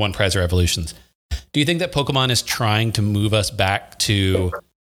 like one prize or evolutions, do you think that Pokemon is trying to move us back to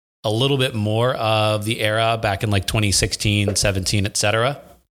a little bit more of the era back in like 2016, 17, etc.?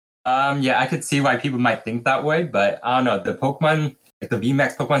 Yeah, I could see why people might think that way, but I don't know. The Pokemon, like the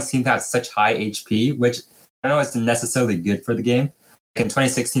VMAX Pokemon, seem to have such high HP, which I don't know isn't necessarily good for the game. Like in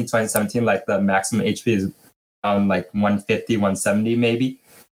 2016, 2017, like the maximum HP is around like 150, 170 maybe.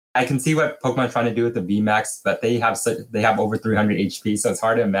 I can see what Pokemon's trying to do with the VMAX, but they have over 300 HP, so it's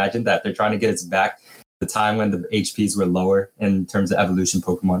hard to imagine that they're trying to get us back to the time when the HPs were lower in terms of evolution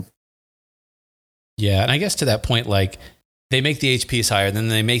Pokemon. Yeah, and I guess to that point, like, they make the HPs higher, then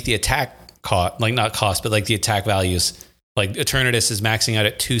they make the attack cost, like not cost, but like the attack values. Like Eternatus is maxing out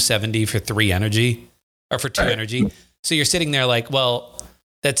at 270 for 3 energy, or for 2 energy. So you're sitting there like, well,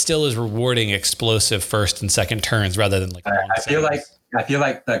 that still is rewarding explosive first and second turns rather than like. I feel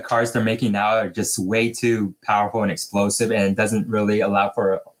like the cards they're making now are just way too powerful and explosive, and it doesn't really allow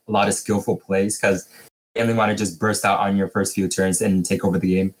for a lot of skillful plays because you only want to just burst out on your first few turns and take over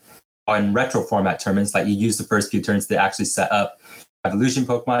the game. On retro format tournaments, like you use the first few turns to actually set up evolution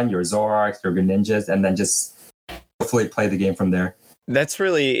Pokemon, your Zoroarks, your Greninjas, and then just hopefully play the game from there. That's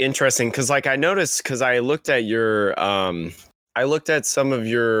really interesting because, like, I noticed because I looked at some of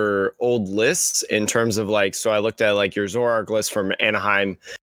your old lists in terms of like, so I looked at like your Zoroark list from Anaheim.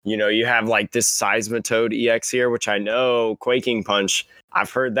 You know, you have like this Seismitoad EX here, which I know Quaking Punch.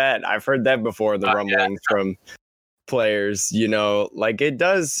 I've heard that before, the rumbling from players. You know, like it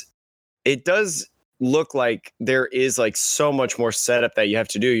does look like there is like so much more setup that you have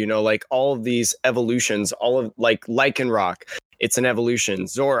to do, you know, like all of these evolutions, all of like Lycanroc, it's an evolution.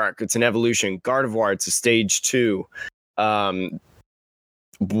 Zoroark, it's an evolution. Gardevoir, it's a stage 2. There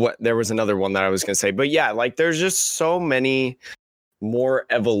was another one that I was going to say, but yeah, like there's just so many more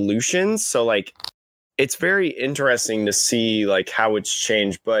evolutions. So like, it's very interesting to see like how it's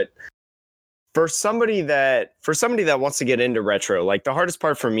changed, but for somebody that wants to get into retro, like the hardest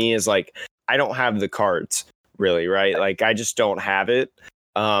part for me is like I don't have the cards really, right? Like I just don't have it.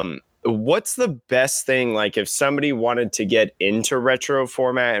 What's the best thing, like if somebody wanted to get into retro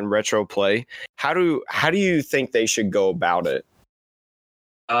format and retro play, how do you think they should go about it?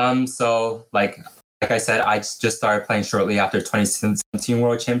 So like I said, I just started playing shortly after 2017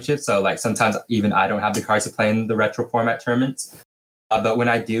 World Championship. So like sometimes even I don't have the cards to play in the retro format tournaments. But when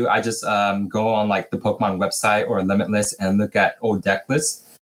I do, I just go on like the Pokemon website or Limitless and look at old deck lists,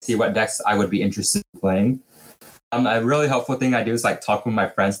 see what decks I would be interested in playing. A really helpful thing I do is like talk with my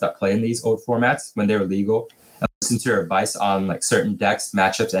friends that play in these old formats when they were legal, and listen to their advice on like certain decks,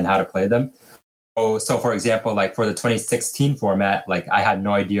 matchups, and how to play them. So for example, like for the 2016 format, like I had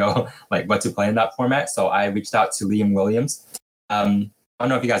no idea like what to play in that format. So I reached out to Liam Williams. I don't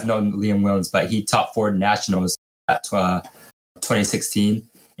know if you guys know Liam Williams, but he top 4 nationals at 2016,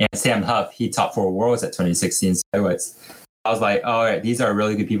 and Sam Huff, he top 4 worlds at 2016. So I was like, all right, these are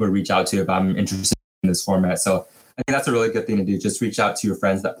really good people to reach out to if I'm interested in this format. So I think that's a really good thing to do. Just reach out to your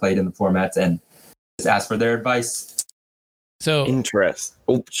friends that played in the formats and just ask for their advice. So interest.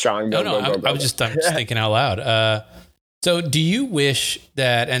 Oh, Sean, go. I'm just thinking out loud. So do you wish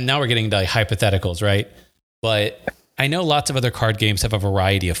that, and now we're getting to like hypotheticals, right? But I know lots of other card games have a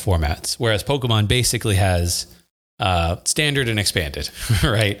variety of formats, whereas Pokemon basically has standard and expanded,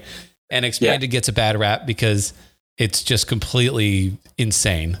 right? And expanded gets a bad rap because it's just completely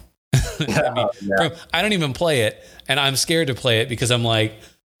insane. I don't even play it, and I'm scared to play it because I'm like,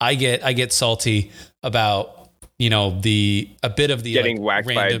 I get salty about, you know, a bit of the getting whacked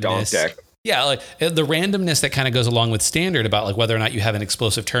by a donk deck. Yeah, like the randomness that kind of goes along with standard about like whether or not you have an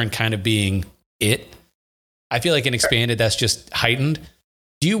explosive turn kind of being it. I feel like in expanded that's just heightened.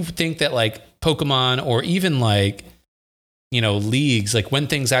 do you think that like Pokemon or even like, leagues, like when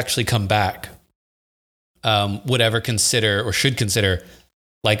things actually come back, would ever consider or should consider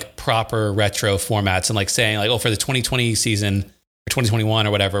like proper retro formats and like saying like, oh, for the 2020 season or 2021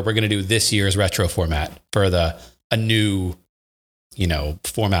 or whatever, we're going to do this year's retro format for a new,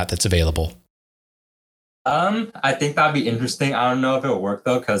 format that's available? I think that'd be interesting. I don't know if it'll work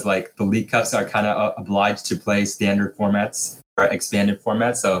though, because like the League Cups are kind of obliged to play standard formats or expanded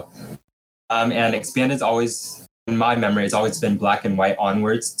formats. So, and expanded's always, in my memory, it's always been black and white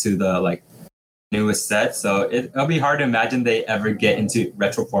onwards to the like newest set. So it'll be hard to imagine they ever get into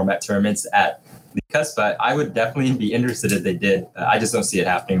retro format tournaments at League Cups, but I would definitely be interested if they did. I just don't see it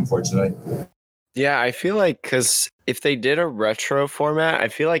happening, unfortunately. Yeah, I feel like because if they did a retro format, I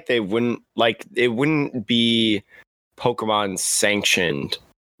feel like it wouldn't be Pokemon sanctioned,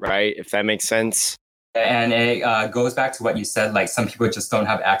 right? If that makes sense. And it goes back to what you said. Like some people just don't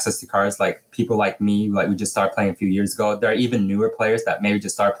have access to cards. Like people like me, like we just started playing a few years ago. There are even newer players that maybe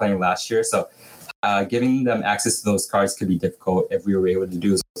just started playing last year. So giving them access to those cards could be difficult if we were able to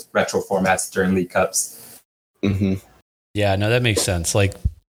do those retro formats during League Cups. Mm-hmm. Yeah, no, that makes sense. Like,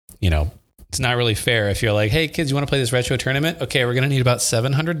 it's not really fair if you're like, hey, kids, you want to play this retro tournament? Okay, we're going to need about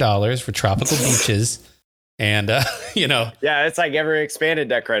 $700 for tropical beaches. And, Yeah, it's like every expanded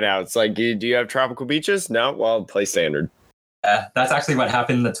deck right now. It's like, do you have tropical beaches? No? Well, play standard. That's actually what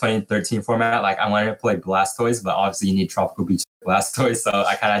happened in the 2013 format. Like, I wanted to play Blastoise, but obviously you need tropical beaches for Blastoise. So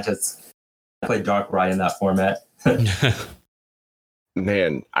I kind of just played Darkrai in that format.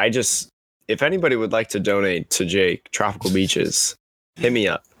 Man, if anybody would like to donate to Jake, tropical beaches, hit me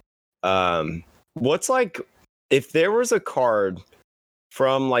up. What's like, if there was a card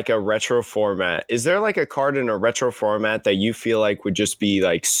from like a retro format, is there like a card in a retro format that you feel like would just be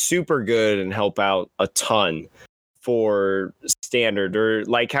like super good and help out a ton for standard? Or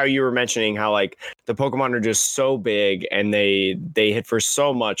like how you were mentioning how like the Pokemon are just so big and they hit for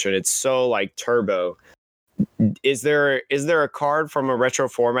so much and it's so like turbo. Is there a card from a retro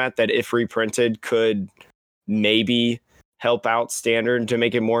format that if reprinted could maybe help out standard to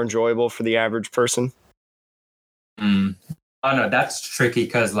make it more enjoyable for the average person? Oh no, that's tricky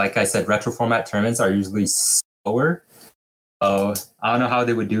because, like I said, retro format tournaments are usually slower. So I don't know how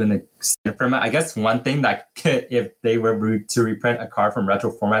they would do in the standard format. I guess one thing that if they were to reprint a card from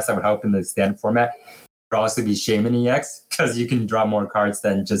retro formats that would help in the standard format would also be Shaman EX, because you can draw more cards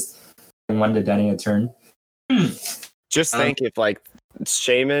than just one to Denny a turn. Just think if like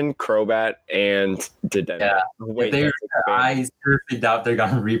Shaman, Crobat, and Dedenne. Yeah. I seriously doubt they're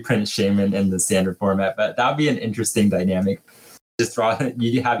going to reprint Shaman in the standard format, but that would be an interesting dynamic. Just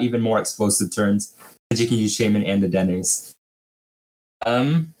you have even more explosive turns because you can use Shaman and the Dennis.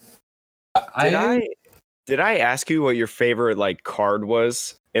 Did I ask you what your favorite like card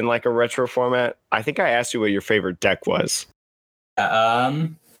was in like a retro format? I think I asked you what your favorite deck was.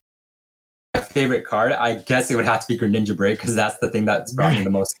 My favorite card, I guess it would have to be Greninja Break, because that's the thing that's brought me the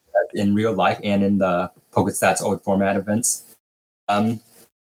most in real life and in the PokeStats old format events. My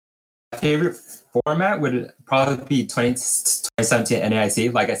favorite format would probably be 2017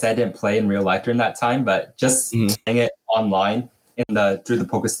 NAIC. Like I said, I didn't play in real life during that time, but just playing it online through the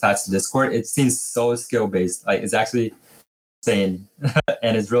PokeStats Discord, it seems so skill based. Like it's actually insane,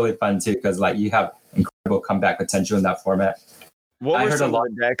 and it's really fun too because like you have incredible comeback potential in that format. What were some of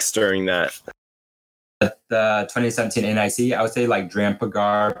the decks during that? The 2017 NIC, I would say like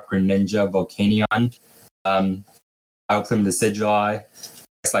Drampagar, Greninja, Volcanion, Vileplume Decidueye,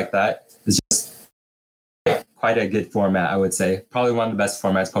 things like that. It's just quite a good format, I would say. Probably one of the best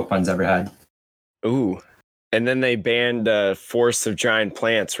formats Pokemon's ever had. Ooh. And then they banned Forest of Giant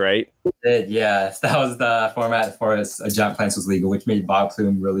Plants, right? Yeah, that was the format. Forest of Giant Plants was legal, which made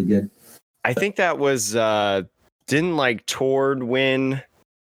Vileplume really good. I think that was... didn't like Tord win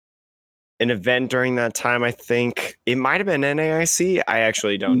an event during that time? I think it might have been NAIC. I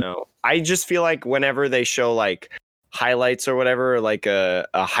actually don't know. I just feel like whenever they show like highlights or whatever, like a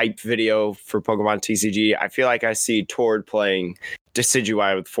hype video for Pokemon TCG, I feel like I see Tord playing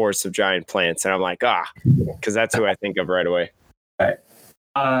Decidueye with Forest of Giant Plants, and I'm like, because that's who I think of right away. Right.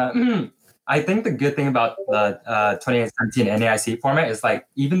 I think the good thing about the 2017 NAIC format is like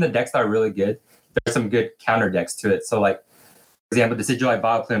even the decks that are really good, there's some good counter decks to it. So like, for example, Decidueye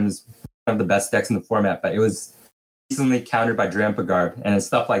Vileplume is one of the best decks in the format, but it was recently countered by Drampagar and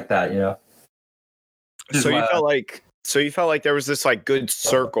stuff like that, you know? So you felt like there was this like good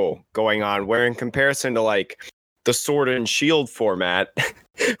circle going on where in comparison to like the Sword and Shield format,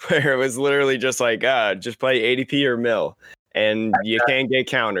 where it was literally just like, just play ADP or mill and you can't get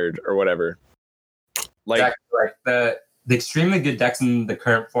countered or whatever. Like, exactly. Like the extremely good decks in the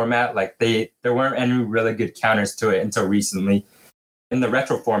current format, like there weren't any really good counters to it until recently. In the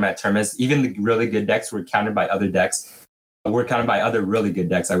retro format tournaments, even the really good decks were countered by other decks. Were countered by other really good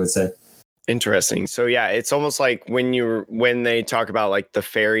decks, I would say. Interesting. So yeah, it's almost like when they talk about like the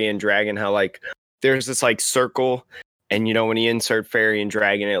fairy and dragon, how like there's this like circle, and when you insert fairy and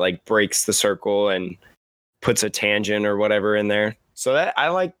dragon, it like breaks the circle and puts a tangent or whatever in there. So that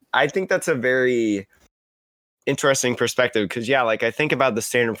I think that's a very interesting perspective, because like I think about the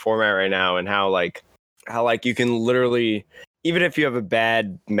standard format right now and how you can literally, even if you have a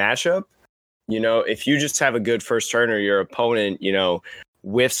bad matchup, if you just have a good first turn, or your opponent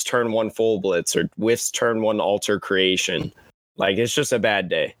whiffs turn 1 full blitz or whiffs turn 1 altar creation, like it's just a bad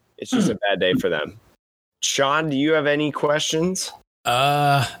day. It's just a bad day for them. Sean, do you have any questions?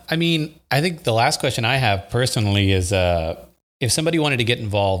 I mean, I think the last question I have personally is if somebody wanted to get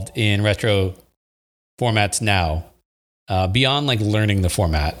involved in retro formats now, beyond like learning the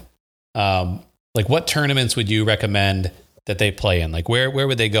format, like what tournaments would you recommend that they play in? Like where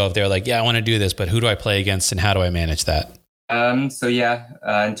would they go if they're like, yeah, I want to do this, but who do I play against and how do I manage that? So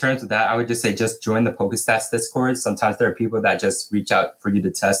in terms of that, I would just say just join the PokeStats Discord. Sometimes there are people that just reach out for you to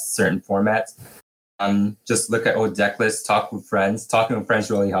test certain formats. Just look at old deck lists, talk with friends. Talking with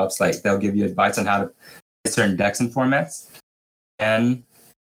friends really helps. Like they'll give you advice on how to play certain decks and formats. And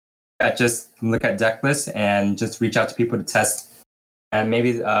just look at deck lists and just reach out to people to test. And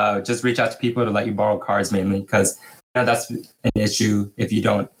maybe just reach out to people to let you borrow cards mainly, because that's an issue. If you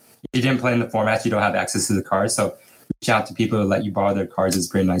didn't play in the formats, you don't have access to the cards. So reach out to people to let you borrow their cards is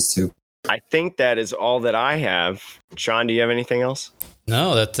pretty nice too. I think that is all that I have. Sean, do you have anything else?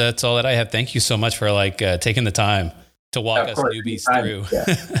 No, that's all that I have. Thank you so much for taking the time to walk us newbies through.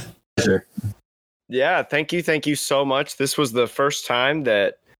 Yeah. Sure. Yeah, thank you so much. This was the first time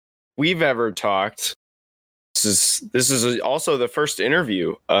that we've ever talked. This is also the first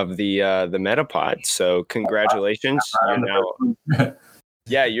interview of the Metapod. So congratulations.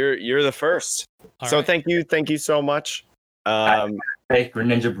 You're the first. All so right. Thank you so much.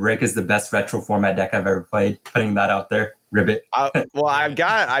 Greninja Break is the best retro format deck I've ever played. Putting that out there, Ribbit. Well, I've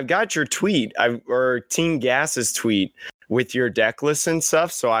got your tweet, or Team Gas's tweet with your deck list and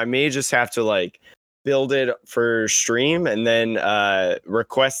stuff. So I may just have to build it for stream and then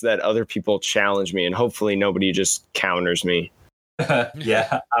request that other people challenge me, and hopefully nobody just counters me.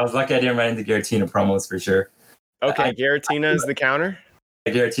 Yeah, I was lucky I didn't run into Giratina promos for sure. Okay, Giratina is the counter?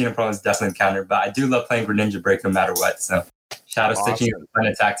 Giratina promo is definitely the counter, but I do love playing Greninja Break no matter what. So Shadow Stitching is a fun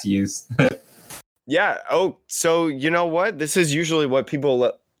attack to use. Yeah. Oh, so you know what? This is usually what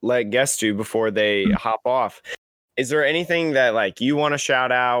people let guests do before they hop off. Is there anything that you want to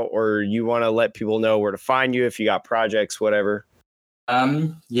shout out, or you want to let people know where to find you if you got projects, whatever?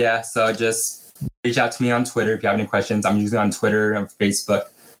 Yeah. So just reach out to me on Twitter if you have any questions. I'm usually on Twitter and Facebook.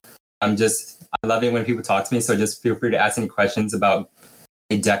 I love it when people talk to me. So just feel free to ask any questions about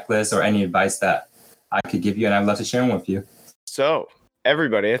a deck list or any advice that I could give you, and I'd love to share them with you. So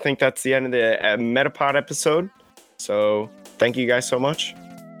everybody, I think that's the end of the Metapod episode. So thank you guys so much.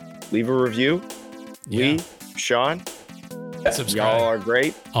 Leave a review. Yeah. Lee, Sean, subscribe. Y'all are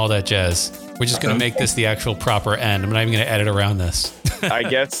great. All that jazz. We're just going to make this the actual proper end. I'm not even going to edit around this. I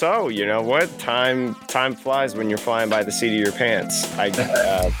guess so. You know what? Time flies when you're flying by the seat of your pants.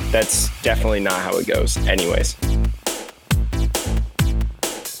 That's definitely not how it goes. Anyways.